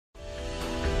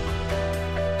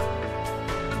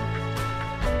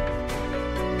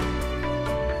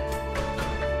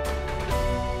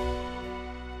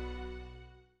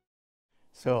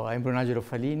So I'm Brunangelo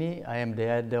Falini. I am the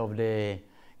head of the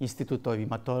Institute of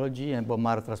Hematology and Bone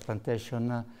Marrow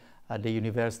Transplantation at the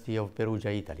University of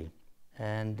Perugia, Italy.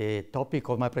 And the topic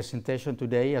of my presentation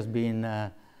today has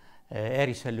been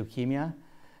hairy cell leukemia,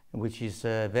 which is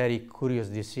a very curious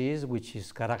disease, which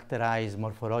is characterized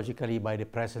morphologically by the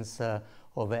presence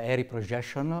of a hairy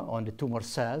projection on the tumor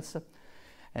cells.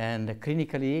 And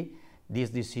clinically, this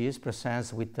disease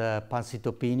presents with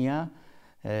pancytopenia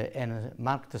and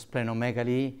marked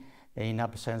splenomegaly in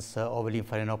absence of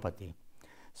lymphadenopathy.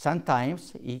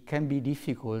 Sometimes it can be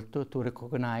difficult to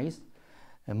recognize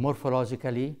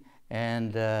morphologically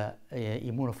and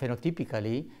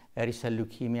immunophenotypically hairy cell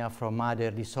leukemia from other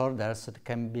disorders that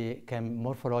can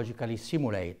morphologically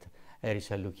simulate hairy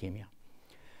cell leukemia.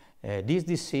 This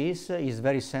disease is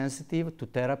very sensitive to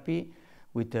therapy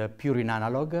with purine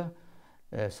analog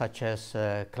such as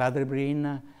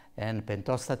cladribine and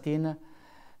pentostatin.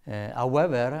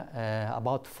 However,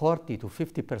 about 40 to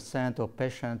 50% of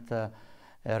patients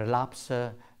relapse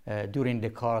during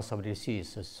the course of the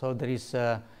disease. So there is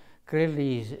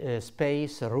clearly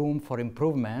room for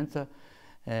improvement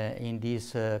in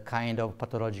this kind of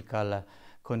pathological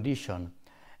condition.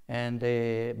 And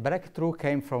the breakthrough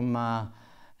came from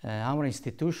our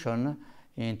institution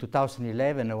in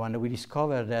 2011 when we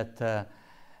discovered that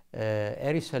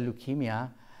hairy cell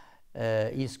leukemia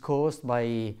is caused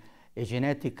by a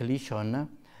genetic lesion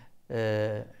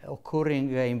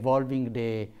occurring involving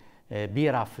the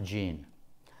BRAF gene.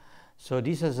 So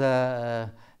this is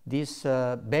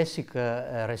basic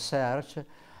research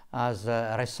has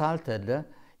resulted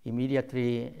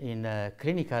immediately in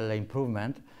clinical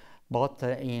improvement, both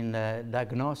in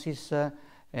diagnosis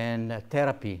and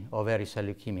therapy of hairy cell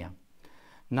leukemia.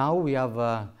 Now we have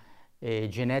a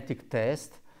genetic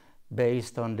test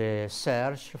based on the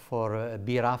search for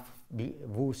BRAF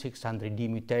V600D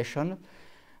mutation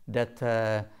that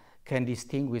can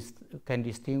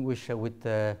distinguish with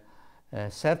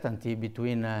certainty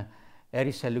between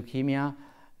hairy cell leukemia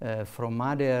from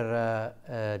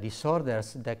other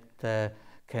disorders that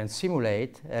can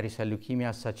simulate hairy cell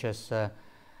leukemia, such as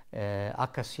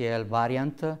HCL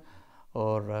variant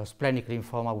or splenic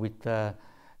lymphoma with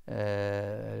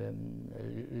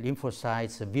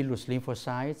lymphocytes, villus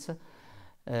lymphocytes,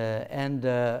 and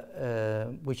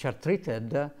which are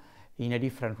treated in a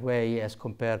different way as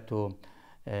compared to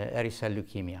hairy cell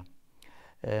leukemia.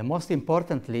 Most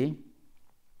importantly,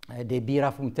 the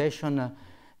BRAF mutation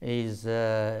is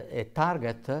a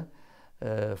target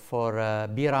for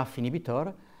BRAF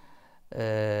inhibitor,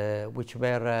 which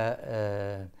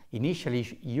were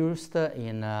initially used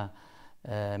in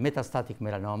metastatic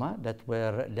melanoma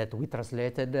that we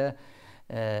translated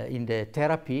in the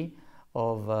therapy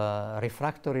of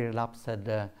refractory relapsed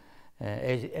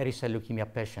hairy cell leukemia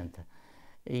patient.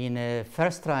 In a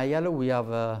first trial, we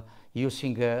have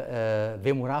using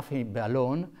vemurafenib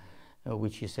alone,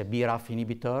 which is a BRAF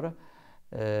inhibitor,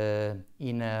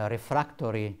 in a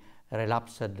refractory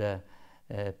relapsed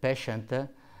patient.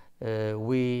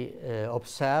 We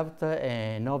observed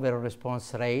an overall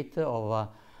response rate of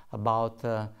about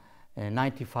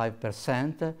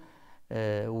 95%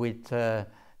 with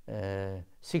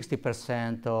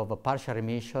 60% of partial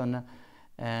remission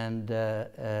and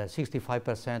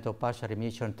 65% of partial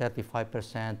remission,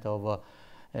 35% of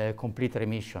complete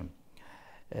remission,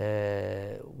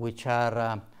 which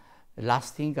are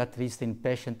lasting at least in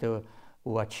patients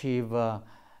who achieve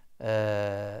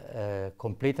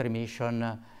complete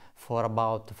remission for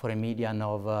a median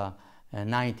of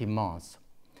 90 months.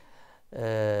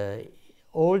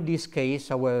 All these cases,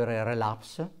 however,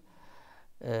 relapse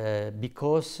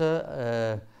because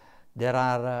there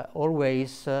are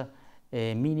always a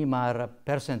minimal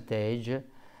percentage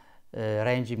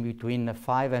ranging between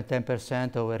 5 and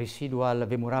 10% of residual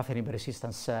vemurafenib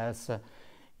resistant cells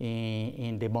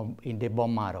in the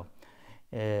bone marrow.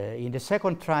 In the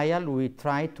second trial, we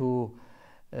try to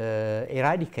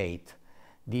eradicate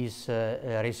this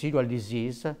residual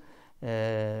disease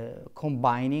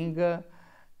combining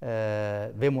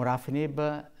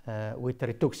vemurafenib with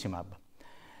rituximab.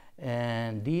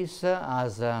 And this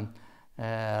has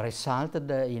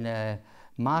resulted in a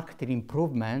marked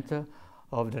improvement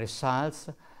of the results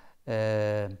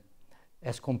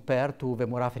as compared to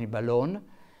vemurafenib alone,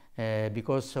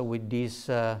 because with this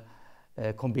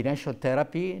combination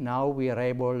therapy, now we are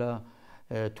able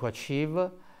to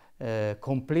achieve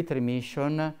complete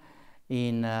remission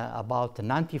in about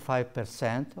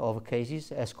 95% of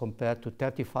cases as compared to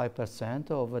 35%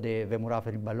 of the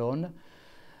vemurafenib alone.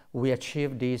 We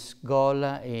achieved this goal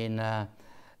in a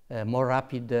more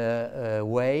rapid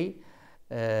way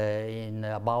in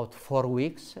about 4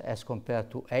 weeks as compared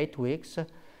to 8 weeks,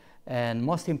 And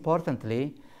most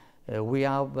importantly, we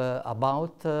have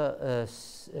about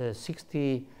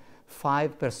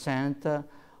 65%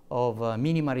 of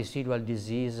minimal residual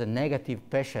disease negative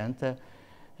patient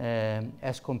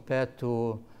as compared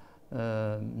to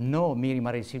no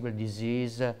minimal residual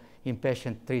disease in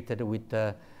patients treated with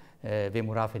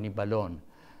vemurafenib alone.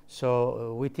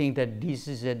 So we think that this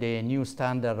is the new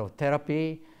standard of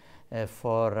therapy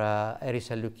for hairy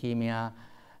cell leukemia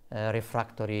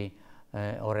refractory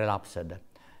or relapsed.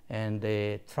 And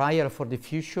the trial for the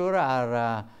future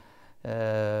are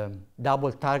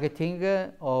double targeting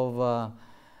of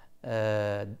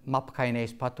MAP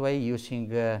kinase pathway using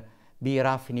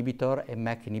BRAF inhibitor and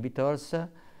MEK inhibitors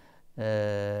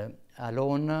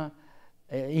alone,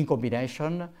 in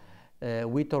combination,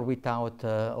 with or without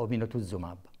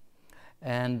obinutuzumab.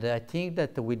 And I think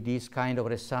that with these kind of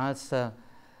results,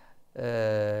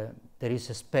 there is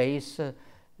a space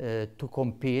to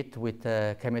compete with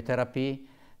chemotherapy.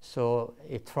 So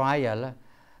a trial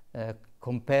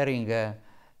comparing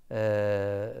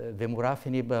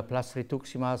vemurafenib plus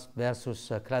rituximab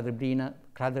versus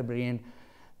cladribine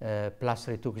plus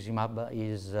rituximab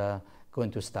is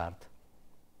going to start.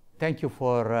 Thank you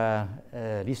for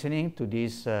listening to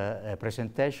this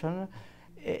presentation.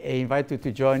 I invite you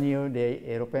to join you the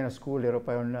European School,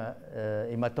 European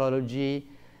Hematology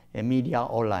Media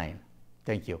online.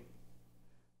 Thank you.